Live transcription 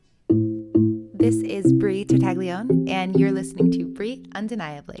This is Brie Tartaglione, and you're listening to Brie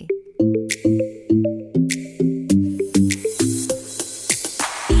Undeniably.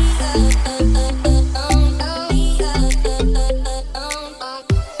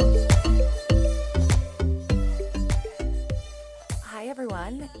 Hi,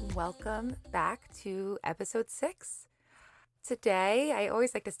 everyone. Welcome back to episode 6. Today, I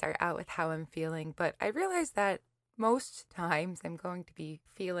always like to start out with how I'm feeling, but I realize that most times I'm going to be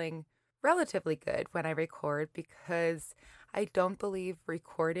feeling relatively good when I record because I don't believe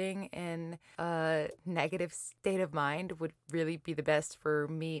recording in a negative state of mind would really be the best for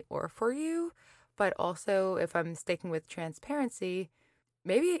me or for you. But also, if I'm sticking with transparency,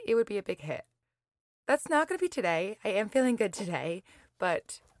 maybe it would be a big hit. That's not going to be today. I am feeling good today,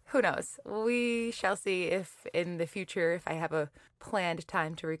 but who knows? We shall see if in the future, if I have a planned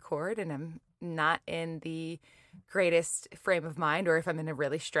time to record and I'm not in the greatest frame of mind, or if I'm in a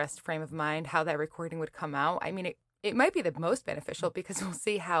really stressed frame of mind, how that recording would come out. I mean, it might be the most beneficial because we'll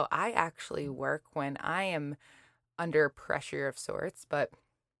see how I actually work when I am under pressure of sorts. But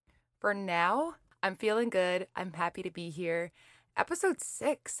for now, I'm feeling good. I'm happy to be here. Episode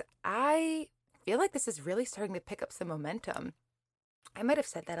 6, I feel like this is really starting to pick up some momentum. I might have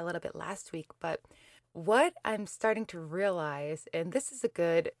said that a little bit last week, but what I'm starting to realize, and this is a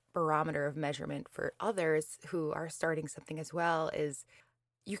good barometer of measurement for others who are starting something as well, is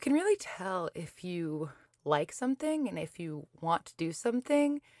you can really tell if you like something and if you want to do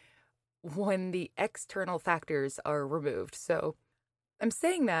something when the external factors are removed. So I'm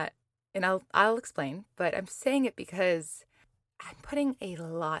saying that, and I'll explain, but I'm saying it because I'm putting a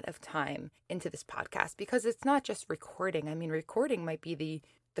lot of time into this podcast because it's not just recording. I mean, recording might be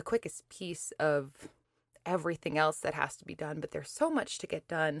the quickest piece of everything else that has to be done, but there's so much to get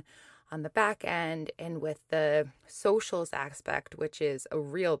done on the back end and with the socials aspect, which is a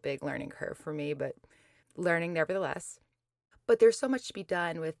real big learning curve for me, but learning nevertheless. But there's so much to be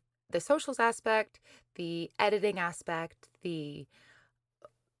done with the socials aspect, the editing aspect, the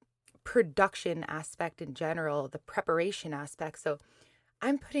production aspect in general, the preparation aspect. So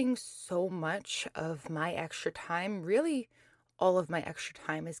I'm putting so much of my extra time, really all of my extra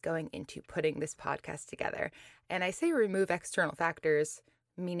time is going into putting this podcast together. And I say remove external factors,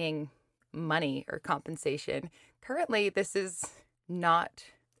 meaning money or compensation. Currently, this is not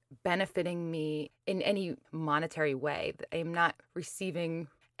benefiting me in any monetary way. I'm not receiving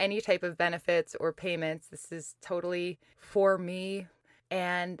any type of benefits or payments. This is totally for me.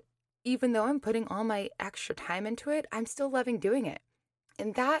 And even though I'm putting all my extra time into it, I'm still loving doing it.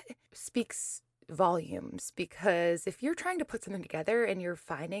 And that speaks volumes, because if you're trying to put something together and you're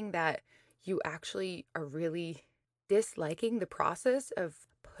finding that you actually are really disliking the process of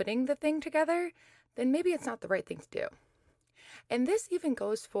putting the thing together, then maybe it's not the right thing to do. And this even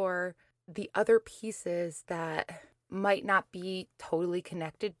goes for the other pieces that might not be totally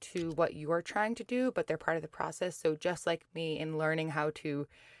connected to what you are trying to do, but they're part of the process. So just like me in learning how to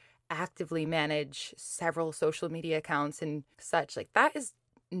actively manage several social media accounts and such, like that is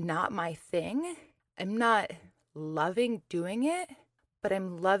not my thing. I'm not loving doing it, but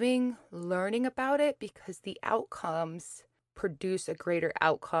I'm loving learning about it because the outcomes produce a greater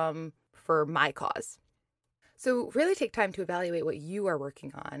outcome for my cause. So really take time to evaluate what you are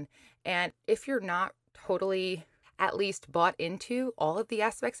working on. And if you're not totally at least bought into all of the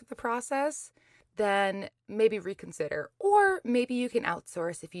aspects of the process, then maybe reconsider. Or maybe you can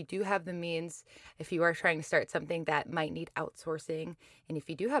outsource if you do have the means. If you are trying to start something that might need outsourcing, and if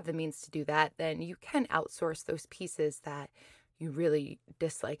you do have the means to do that, then you can outsource those pieces that you really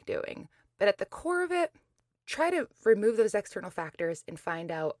dislike doing. But at the core of it, try to remove those external factors and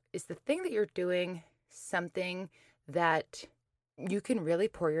find out, is the thing that you're doing something that you can really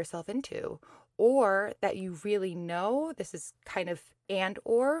pour yourself into, or that you really know, this is kind of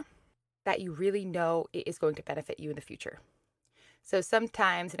or that you really know it is going to benefit you in the future. So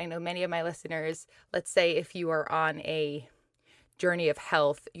sometimes, and I know many of my listeners, let's say if you are on a journey of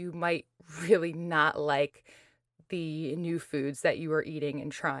health, you might really not like the new foods that you are eating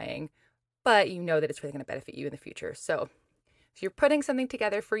and trying, but you know that it's really going to benefit you in the future. So if you're putting something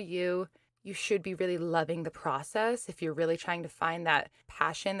together for you, you should be really loving the process. If you're really trying to find that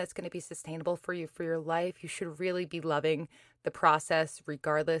passion that's going to be sustainable for you for your life, you should really be loving the process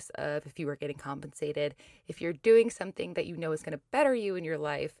regardless of if you are getting compensated. If you're doing something that you know is going to better you in your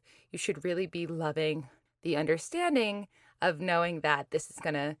life, you should really be loving the understanding of knowing that this is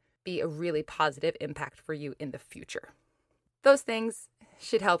going to be a really positive impact for you in the future. Those things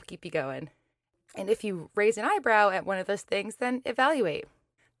should help keep you going. And if you raise an eyebrow at one of those things, then evaluate.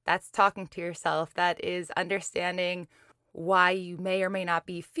 That's talking to yourself. That is understanding why you may or may not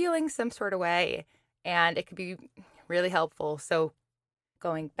be feeling some sort of way, and it could be really helpful. So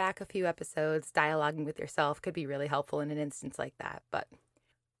going back a few episodes, dialoguing with yourself could be really helpful in an instance like that. But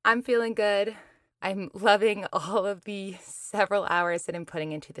I'm feeling good. I'm loving all of the several hours that I'm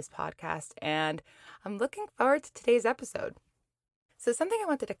putting into this podcast, and I'm looking forward to today's episode. So something I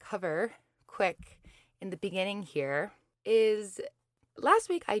wanted to cover quick in the beginning here is last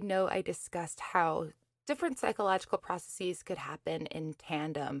week I know I discussed how different psychological processes could happen in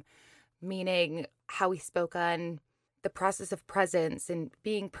tandem, meaning how we spoke on the process of presence, and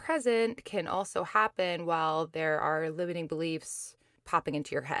being present can also happen while there are limiting beliefs popping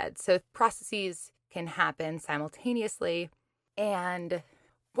into your head. So processes can happen simultaneously, and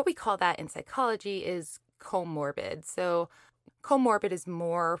what we call that in psychology is comorbid. So comorbid is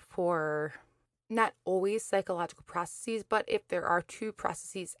more for not always psychological processes, but if there are two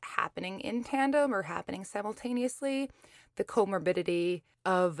processes happening in tandem or happening simultaneously, the comorbidity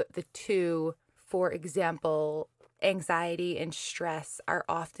of the two, for example, anxiety and stress, are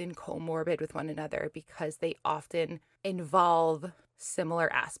often comorbid with one another because they often involve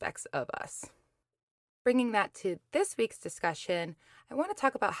similar aspects of us. Bringing that to this week's discussion, I want to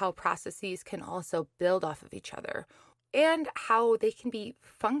talk about how processes can also build off of each other and how they can be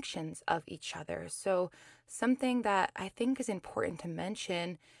functions of each other. So something that I think is important to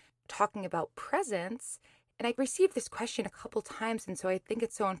mention, talking about presence, and I received this question a couple times, and so I think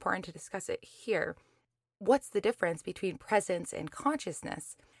it's so important to discuss it here. What's the difference between presence and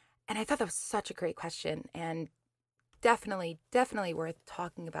consciousness? And I thought that was such a great question, and definitely worth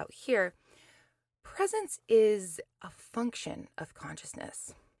talking about here. Presence is a function of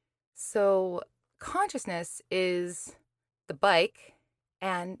consciousness. So consciousness is the bike,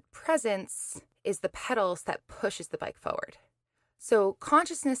 and presence is the pedals that pushes the bike forward. So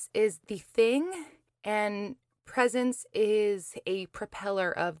consciousness is the thing, and presence is a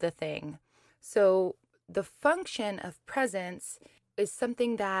propeller of the thing. So the function of presence is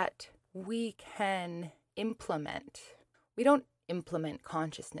something that we can implement. We don't implement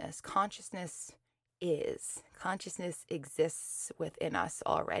consciousness. Consciousness exists within us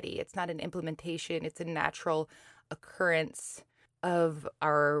already. It's not an implementation, it's a natural occurrence of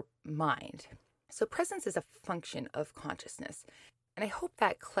our mind. So presence is a function of consciousness. And I hope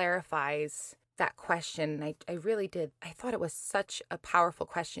that clarifies that question. I really did. I thought it was such a powerful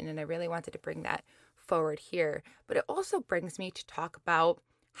question, and I really wanted to bring that forward here. But it also brings me to talk about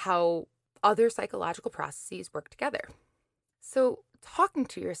how other psychological processes work together. So talking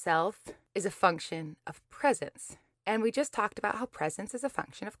to yourself is a function of presence. And we just talked about how presence is a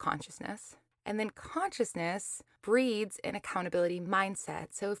function of consciousness. And then consciousness breeds an accountability mindset.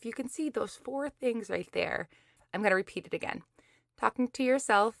 So if you can see those four things right there, I'm going to repeat it again. Talking to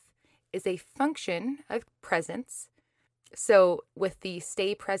yourself is a function of presence. So with the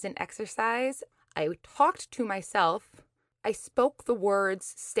stay present exercise, I talked to myself. I spoke the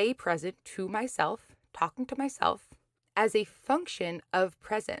words stay present to myself, talking to myself, as a function of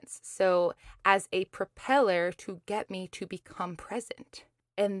presence. So as a propeller to get me to become present.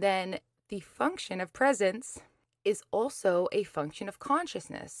 And then the function of presence is also a function of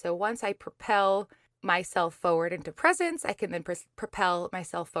consciousness. So once I propel myself forward into presence, I can then propel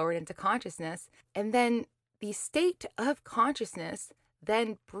myself forward into consciousness. And then the state of consciousness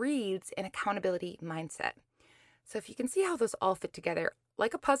then breeds an accountability mindset. So if you can see how those all fit together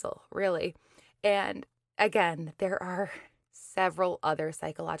like a puzzle, really. And again, there are several other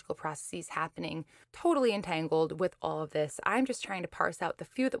psychological processes happening, totally entangled with all of this. I'm just trying to parse out the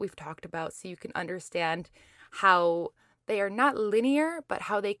few that we've talked about so you can understand how they are not linear, but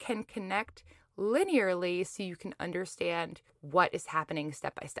how they can connect linearly so you can understand what is happening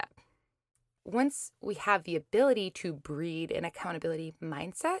step by step. Once we have the ability to breed an accountability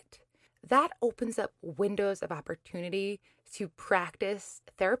mindset, that opens up windows of opportunity to practice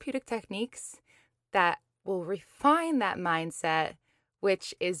therapeutic techniques that will refine that mindset,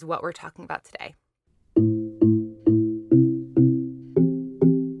 which is what we're talking about today.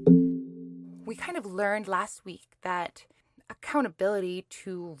 We kind of learned last week that accountability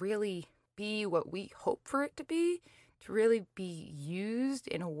to really be what we hope for it to be, to really be used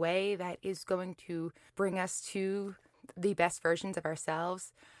in a way that is going to bring us to the best versions of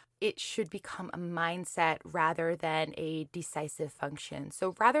ourselves, it should become a mindset rather than a decisive function.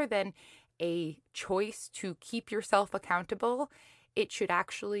 So rather than a choice to keep yourself accountable, it should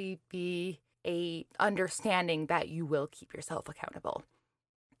actually be a understanding that you will keep yourself accountable.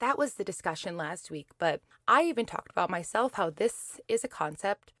 That was the discussion last week, but I even talked about myself, how this is a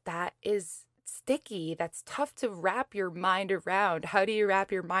concept that is sticky, that's tough to wrap your mind around. How do you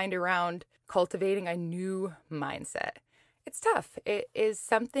wrap your mind around cultivating a new mindset? It's tough. It is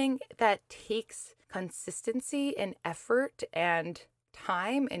something that takes consistency and effort and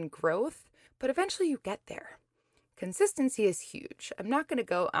time and growth, but eventually you get there. Consistency is huge. I'm not going to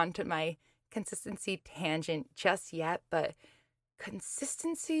go onto my consistency tangent just yet, but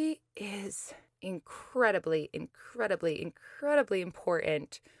consistency is incredibly, incredibly, incredibly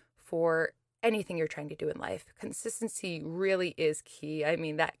important for anything you're trying to do in life. Consistency really is key. I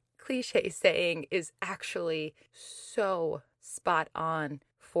mean, that cliche saying is actually so spot on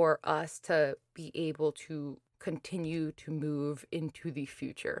for us to be able to continue to move into the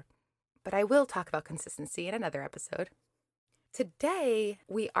future. But I will talk about consistency in another episode. Today,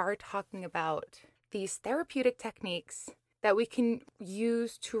 we are talking about these therapeutic techniques that we can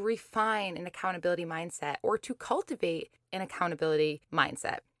use to refine an accountability mindset or to cultivate an accountability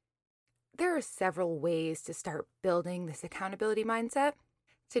mindset. There are several ways to start building this accountability mindset.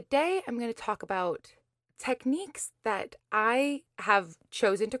 Today, I'm going to talk about techniques that I have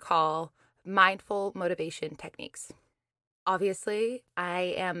chosen to call mindful motivation techniques. Obviously,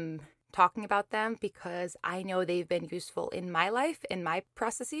 I am talking about them because I know they've been useful in my life, in my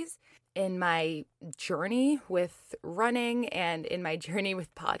processes, in my journey with running, and in my journey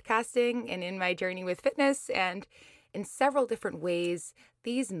with podcasting, and in my journey with fitness, and in several different ways.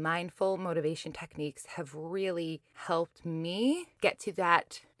 These mindful motivation techniques have really helped me get to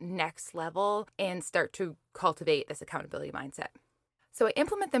that next level and start to cultivate this accountability mindset. So I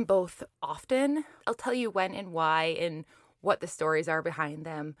implement them both often. I'll tell you when and why and what the stories are behind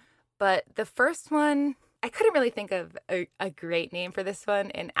them. But the first one, I couldn't really think of a great name for this one.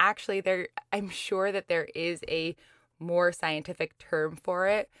 And actually, I'm sure that there is a more scientific term for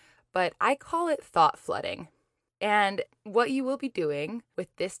it, but I call it thought flooding. And what you will be doing with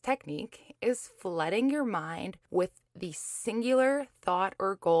this technique is flooding your mind with the singular thought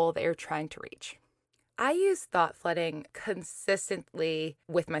or goal that you're trying to reach. I use thought flooding consistently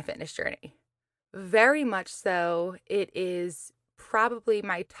with my fitness journey. Very much so. It is probably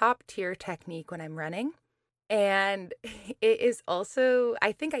my top tier technique when I'm running. And it is also,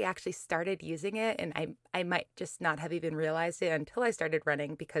 I think I actually started using it, and I might just not have even realized it until I started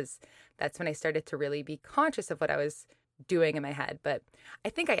running, because that's when I started to really be conscious of what I was doing in my head. But I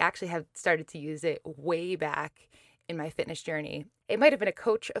think I actually have started to use it way back in my fitness journey. It might have been a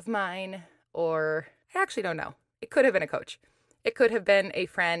coach of mine, or I actually don't know. It could have been a coach. It could have been a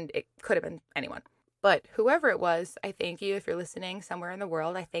friend. It could have been anyone. But whoever it was, I thank you. If you're listening somewhere in the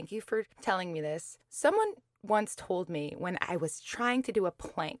world, I thank you for telling me this. Someone once told me when I was trying to do a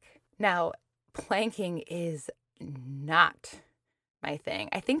plank. Now, planking is not my thing.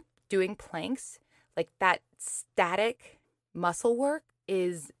 I think doing planks, like that static muscle work,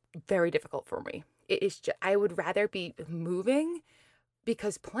 is very difficult for me. It is just, I would rather be moving,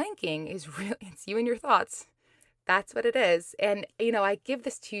 because planking is really, it's you and your thoughts. That's what it is. And, I give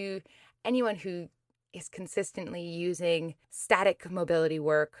this to anyone who is consistently using static mobility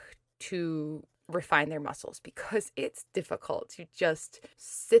work to refine their muscles, because it's difficult to just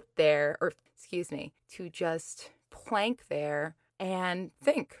sit there, to just plank there and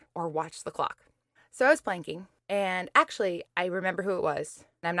think or watch the clock. So I was planking, and actually I remember who it was.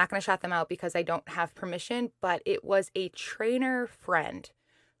 And I'm not going to shout them out because I don't have permission, but it was a trainer friend.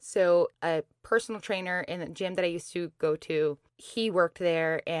 So a personal trainer in the gym that I used to go to, he worked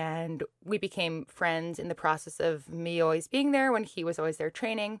there, and we became friends in the process of me always being there when he was always there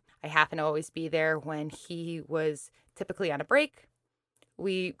training. I happen to always be there when he was typically on a break.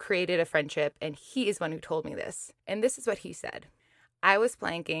 We created a friendship, and he is one who told me this. And this is what he said. I was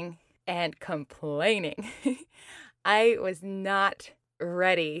planking and complaining. I was not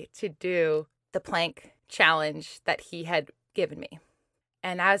ready to do the plank challenge that he had given me.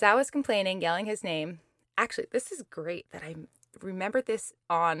 And as I was complaining, yelling his name, actually, this is great that I remembered this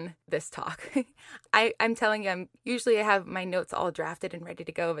on this talk. I'm telling you, usually I have my notes all drafted and ready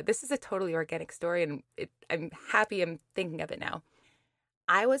to go, but this is a totally organic story, and I'm happy I'm thinking of it now.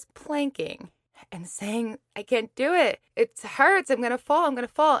 I was planking and saying, I can't do it. It hurts. I'm going to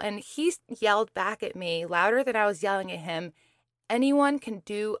fall. And he yelled back at me louder than I was yelling at him. Anyone can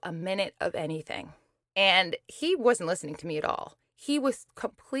do a minute of anything. And he wasn't listening to me at all. He was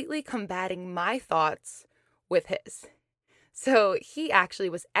completely combating my thoughts with his. So he actually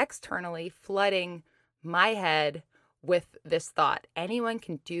was externally flooding my head with this thought. Anyone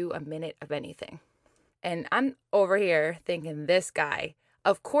can do a minute of anything. And I'm over here thinking, this guy,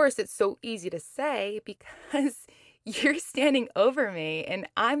 of course, it's so easy to say because you're standing over me and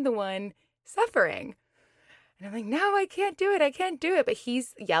I'm the one suffering. And I'm like, no, I can't do it. But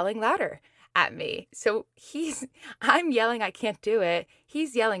he's yelling louder at me. So I'm yelling, I can't do it.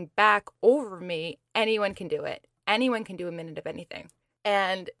 He's yelling back over me. Anyone can do it. anyone can do a minute of anything.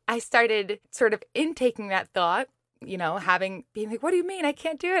 And I started sort of intaking that thought, being like, what do you mean? I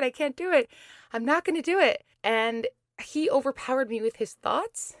can't do it. I can't do it. I'm not going to do it. And he overpowered me with his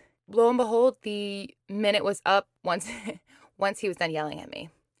thoughts. Lo and behold, the minute was up once he was done yelling at me.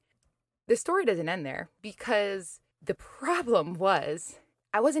 The story doesn't end there, because the problem was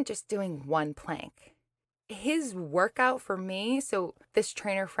I wasn't just doing one plank. His workout for me, so this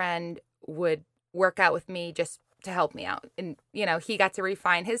trainer friend would work out with me just to help me out. And, he got to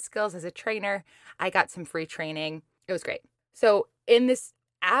refine his skills as a trainer. I got some free training. It was great. So in this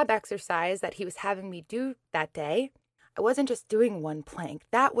ab exercise that he was having me do that day, I wasn't just doing one plank.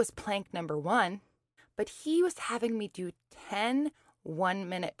 That was plank number 1. But he was having me do 10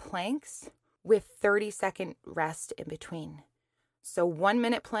 1-minute planks with 30-second rest in between. So 1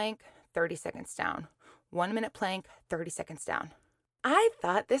 minute plank, 30 seconds down. 1 minute plank, 30 seconds down. I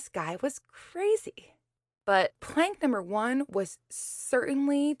thought this guy was crazy. But plank number 1 was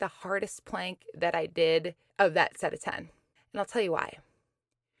certainly the hardest plank that I did of that set of 10. And I'll tell you why.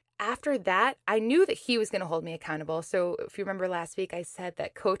 After that, I knew that he was going to hold me accountable. So if you remember last week, I said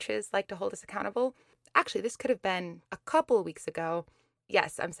that coaches like to hold us accountable. Actually, this could have been a couple of weeks ago.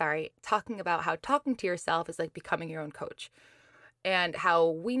 Yes, I'm sorry. Talking about how talking to yourself is like becoming your own coach, and how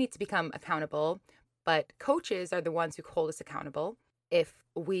we need to become accountable, but coaches are the ones who hold us accountable if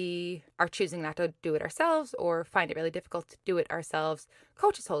we are choosing not to do it ourselves or find it really difficult to do it ourselves.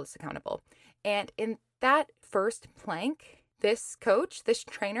 Coaches hold us accountable. And in that first plank, this coach, this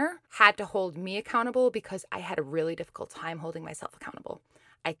trainer, had to hold me accountable because I had a really difficult time holding myself accountable.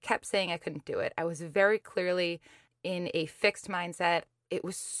 I kept saying I couldn't do it. I was very clearly in a fixed mindset. It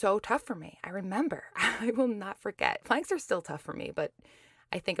was so tough for me. I remember. I will not forget. Planks are still tough for me, but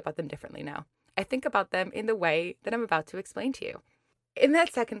I think about them differently now. I think about them in the way that I'm about to explain to you. In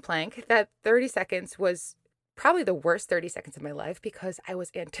that second plank, that 30 seconds was probably the worst 30 seconds of my life, because I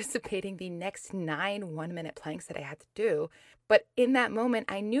was anticipating the next 9 1-minute planks that I had to do. But in that moment,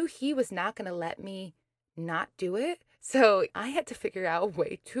 I knew he was not going to let me not do it. So I had to figure out a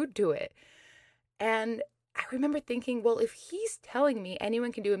way to do it. And I remember thinking, well, if he's telling me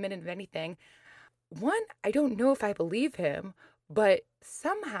anyone can do a minute of anything, one, I don't know if I believe him, but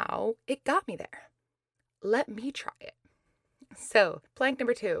somehow it got me there. Let me try it. So plank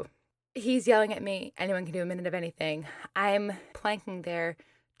number 2, he's yelling at me, anyone can do a minute of anything. I'm planking there,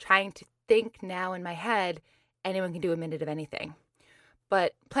 trying to think now in my head, anyone can do a minute of anything.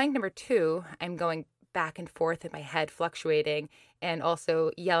 But plank number 2, I'm going back and forth in my head, fluctuating, and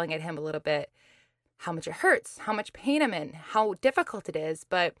also yelling at him a little bit, how much it hurts, how much pain I'm in, how difficult it is.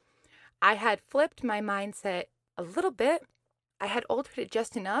 But I had flipped my mindset a little bit. I had altered it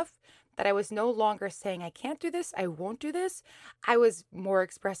just enough that I was no longer saying, I can't do this, I won't do this. I was more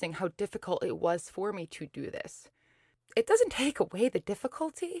expressing how difficult it was for me to do this. It doesn't take away the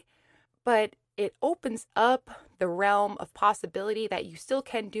difficulty, but it opens up the realm of possibility that you still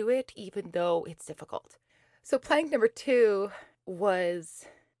can do it even though it's difficult. So plank number 2 was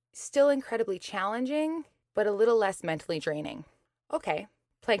still incredibly challenging, but a little less mentally draining. Okay,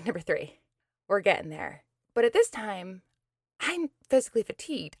 plank number 3. We're getting there. But at this time, I'm physically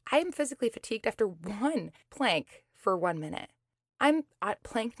fatigued. I'm physically fatigued after one plank for 1 minute. I'm at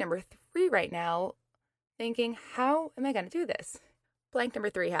plank number 3 right now, thinking, how am I going to do this? Plank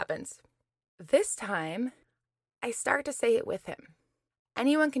number 3 happens. This time, I start to say it with him.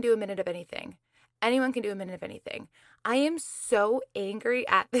 Anyone can do a minute of anything. Anyone can do a minute of anything. I am so angry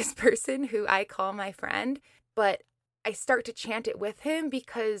at this person who I call my friend, but I start to chant it with him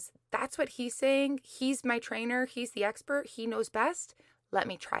because that's what he's saying. He's my trainer. He's the expert. He knows best. Let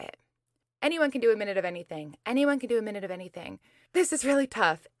me try it. Anyone can do a minute of anything. Anyone can do a minute of anything. This is really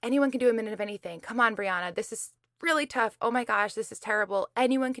tough. Anyone can do a minute of anything. Come on, Brianna. This is really tough. Oh my gosh, this is terrible.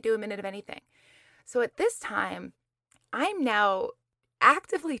 Anyone can do a minute of anything. So at this time, I'm now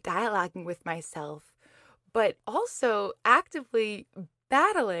actively dialoguing with myself, but also actively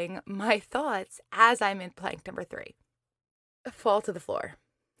battling my thoughts as I'm in plank number 3. Fall to the floor.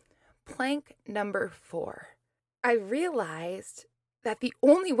 Plank number 4. I realized that the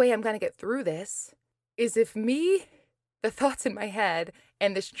only way I'm going to get through this is if me, the thoughts in my head,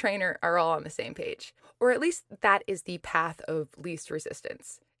 and this trainer are all on the same page. Or at least that is the path of least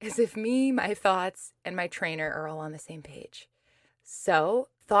resistance, is if me, my thoughts, and my trainer are all on the same page. So,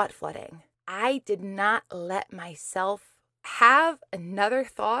 thought flooding. I did not let myself have another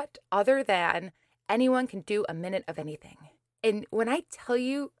thought other than anyone can do a minute of anything. And when I tell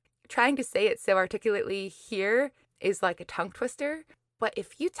you, trying to say it so articulately here is like a tongue twister. But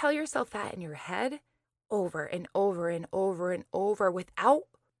if you tell yourself that in your head over and over and over and over without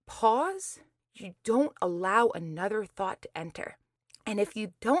pause, you don't allow another thought to enter. And if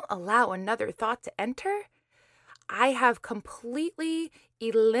you don't allow another thought to enter, I have completely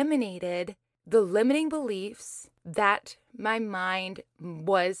eliminated the limiting beliefs that my mind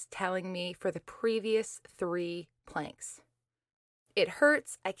was telling me for the previous 3 planks. It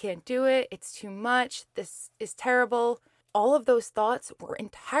hurts. I can't do it. It's too much. This is terrible. All of those thoughts were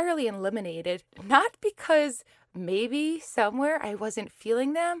entirely eliminated, not because maybe somewhere I wasn't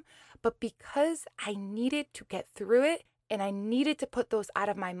feeling them, but because I needed to get through it and I needed to put those out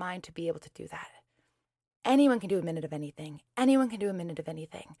of my mind to be able to do that. Anyone can do a minute of anything. Anyone can do a minute of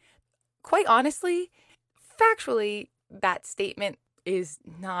anything. Quite honestly, factually, that statement is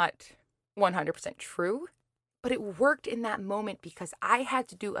not 100% true, but it worked in that moment because I had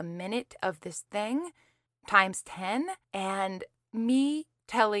to do a minute of this thing times 10, and me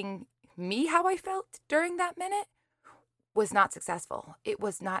telling me how I felt during that minute was not successful. It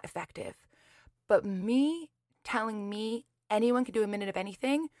was not effective. But me telling me anyone can do a minute of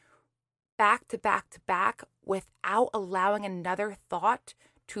anything back to back to back without allowing another thought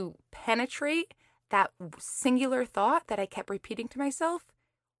to penetrate that singular thought that I kept repeating to myself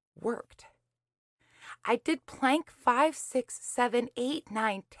worked. I did plank 5, 6, 7, 8,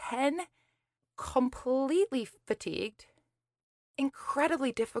 9, 10, completely fatigued,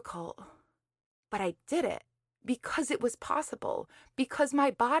 incredibly difficult, but I did it because it was possible, because my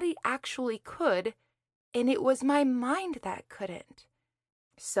body actually could, and it was my mind that couldn't.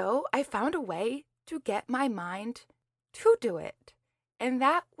 So I found a way to get my mind to do it, and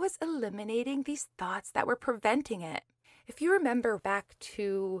that was eliminating these thoughts that were preventing it. If you remember back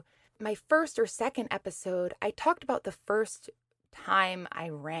to my first or second episode, I talked about the first time I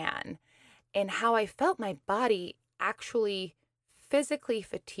ran and how I felt my body actually physically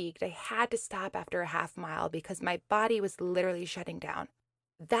fatigued. I had to stop after a half mile because my body was literally shutting down.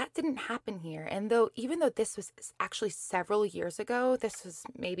 That didn't happen here. And even though this was actually several years ago, this was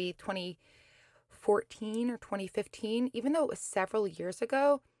maybe 2014 or 2015, even though it was several years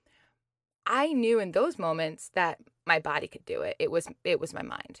ago, I knew in those moments that my body could do it. It was my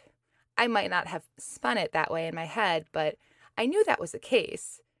mind. I might not have spun it that way in my head, but I knew that was the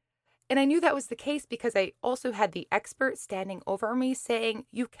case. And I knew that was the case because I also had the expert standing over me saying,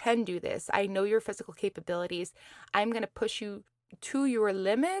 you can do this. I know your physical capabilities. I'm going to push you to your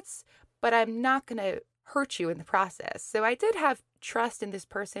limits, but I'm not going to hurt you in the process. So I did have trust in this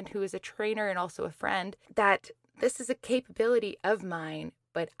person who is a trainer and also a friend that this is a capability of mine,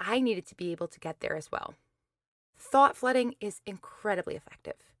 but I needed to be able to get there as well. Thought flooding is incredibly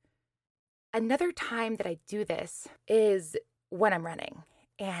effective. Another time that I do this is when I'm running.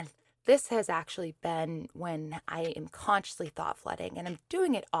 And this has actually been when I am consciously thought flooding, and I'm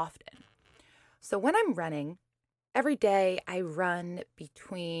doing it often. So when I'm running, every day I run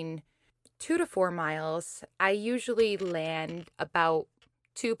between 2 to 4 miles. I usually land about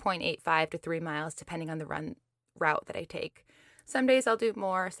 2.85 to 3 miles, depending on the run route that I take. Some days I'll do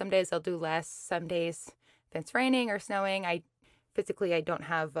more, some days I'll do less. Some days, if it's raining or snowing, I don't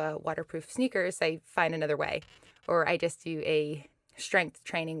have waterproof sneakers. I find another way, or I just do a strength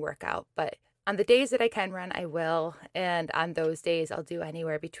training workout. But on the days that I can run, I will. And on those days, I'll do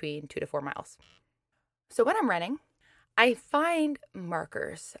anywhere between 2 to 4 miles. So when I'm running, I find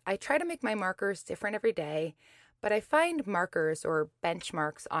markers. I try to make my markers different every day, but I find markers or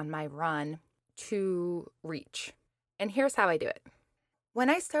benchmarks on my run to reach. And here's how I do it. When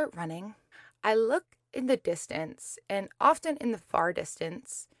I start running, I look in the distance, and often in the far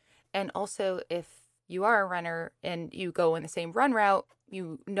distance. And also if you are a runner and you go in the same run route,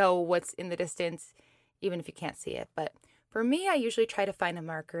 you know what's in the distance, even if you can't see it. But for me, I usually try to find a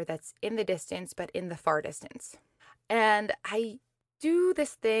marker that's in the distance, but in the far distance. And I do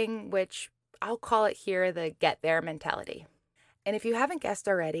this thing, which I'll call it here the get there mentality. And if you haven't guessed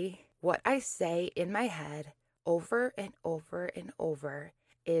already, what I say in my head over and over and over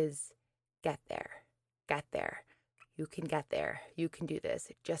is get there. Get there. You can get there. You can do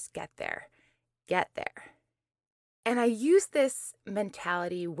this. Just get there. Get there. And I use this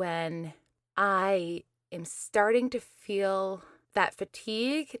mentality when I am starting to feel that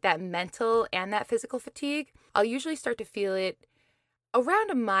fatigue, that mental and that physical fatigue. I'll usually start to feel it around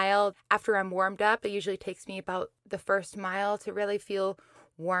a mile after I'm warmed up. It usually takes me about the first mile to really feel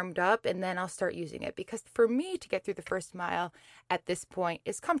warmed up, and then I'll start using it, because for me to get through the first mile at this point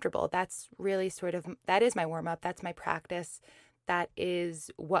is comfortable. That's really that is my warm up. That's my practice. That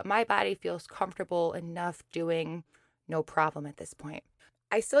is what my body feels comfortable enough doing, no problem at this point.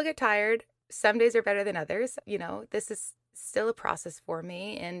 I still get tired. Some days are better than others. This is still a process for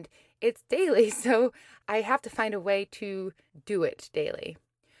me, and it's daily. So I have to find a way to do it daily.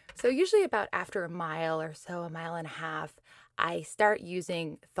 So usually about after a mile or so, a mile and a half, I start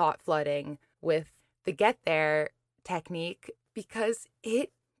using thought flooding with the get there technique because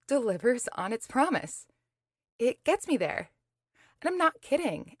it delivers on its promise. It gets me there. And I'm not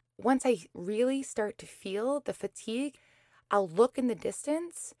kidding. Once I really start to feel the fatigue, I'll look in the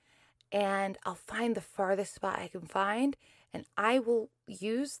distance and I'll find the farthest spot I can find, and I will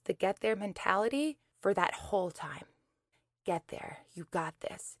use the get there mentality for that whole time. Get there. You got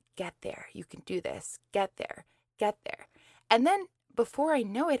this. Get there. You can do this. Get there. Get there. And then before I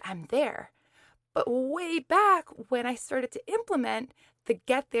know it, I'm there. But way back when I started to implement the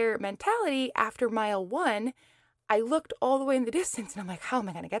get there mentality after mile 1, I looked all the way in the distance and I'm like, how am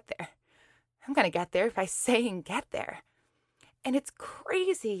I going to get there? I'm going to get there by saying get there. And it's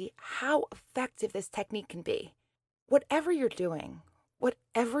crazy how effective this technique can be. Whatever you're doing,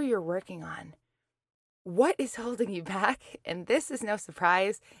 whatever you're working on, what is holding you back, and this is no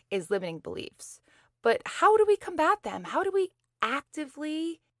surprise, is limiting beliefs. But how do we combat them? How do we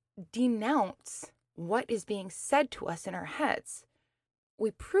actively denounce what is being said to us in our heads? We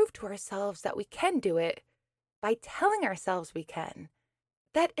prove to ourselves that we can do it by telling ourselves we can.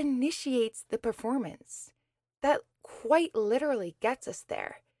 That initiates the performance. That quite literally gets us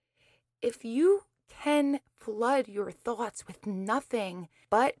there. If you can flood your thoughts with nothing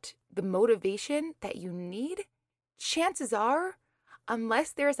but the motivation that you need, chances are,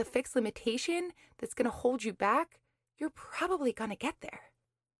 unless there is a fixed limitation that's going to hold you back, you're probably going to get there.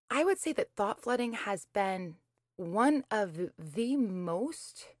 I would say that thought flooding has been one of the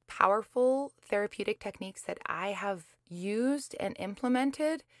most powerful therapeutic techniques that I have used and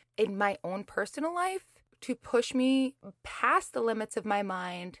implemented in my own personal life to push me past the limits of my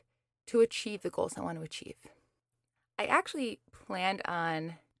mind to achieve the goals I want to achieve. I actually planned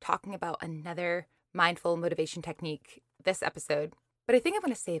on talking about another mindful motivation technique this episode, but I think I'm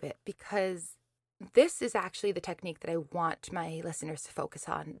going to save it because this is actually the technique that I want my listeners to focus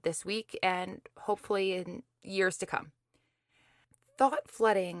on this week and hopefully in years to come. Thought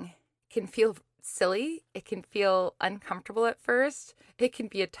flooding can feel silly. It can feel uncomfortable at first. It can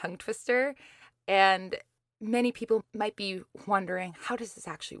be a tongue twister. And many people might be wondering, how does this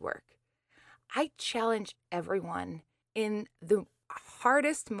actually work? I challenge everyone in the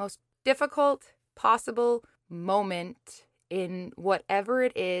hardest, most difficult possible moment in whatever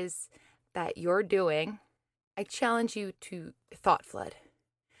it is that you're doing. I challenge you to thought flood.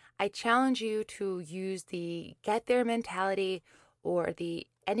 I challenge you to use the get there mentality or the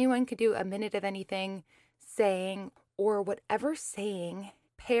anyone can do a minute of anything saying, or whatever saying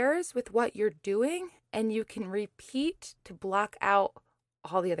pairs with what you're doing, and you can repeat to block out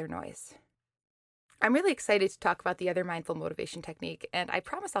all the other noise. I'm really excited to talk about the other mindful motivation technique, and I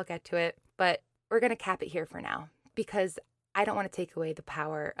promise I'll get to it, but we're going to cap it here for now because I don't want to take away the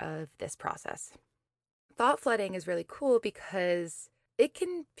power of this process. Thought flooding is really cool because it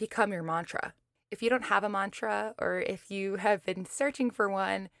can become your mantra. If you don't have a mantra, or if you have been searching for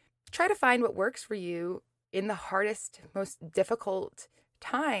one, try to find what works for you in the hardest, most difficult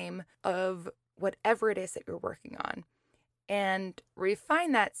time of whatever it is that you're working on, and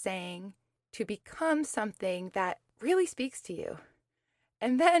refine that saying to become something that really speaks to you.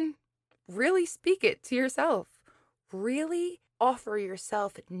 And then really speak it to yourself. Really offer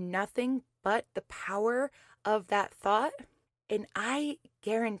yourself nothing but the power of that thought. And I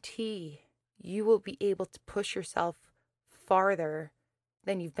guarantee you will be able to push yourself farther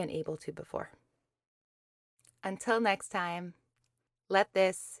than you've been able to before. Until next time, let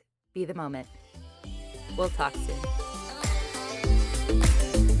this be the moment. We'll talk soon.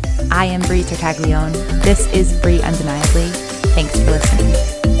 I am Brie Tartaglione. This is Brie Undeniably. Thanks for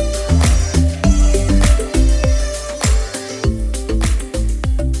listening.